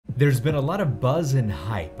There's been a lot of buzz and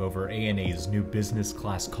hype over ANA's new business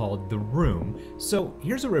class called The Room, so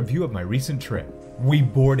here's a review of my recent trip. We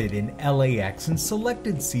boarded in LAX and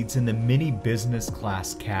selected seats in the mini business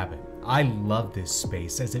class cabin. I love this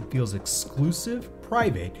space as it feels exclusive,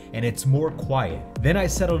 private, and it's more quiet. Then I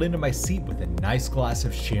settled into my seat with a nice glass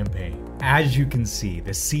of champagne. As you can see,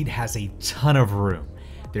 the seat has a ton of room.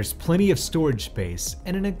 There's plenty of storage space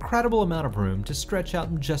and an incredible amount of room to stretch out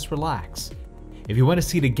and just relax. If you want a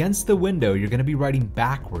seat against the window, you're going to be riding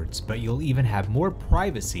backwards, but you'll even have more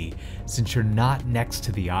privacy since you're not next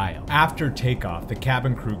to the aisle. After takeoff, the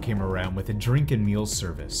cabin crew came around with a drink and meal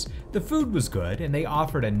service. The food was good and they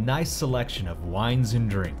offered a nice selection of wines and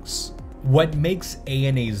drinks. What makes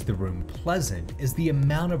ANA's The Room pleasant is the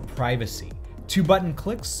amount of privacy. 2 button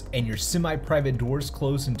clicks and your semi-private doors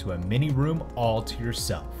close into a mini room all to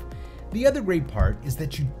yourself. The other great part is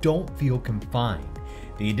that you don't feel confined.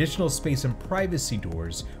 The additional space and privacy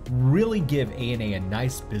doors really give ANA a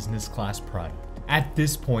nice business class product. At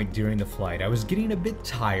this point during the flight, I was getting a bit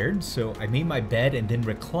tired, so I made my bed and then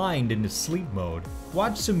reclined into sleep mode,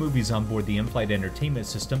 watched some movies on board the in-flight entertainment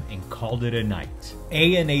system, and called it a night.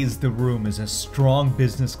 ANA's The Room is a strong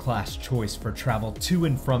business class choice for travel to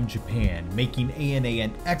and from Japan, making ANA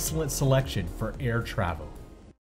an excellent selection for air travel.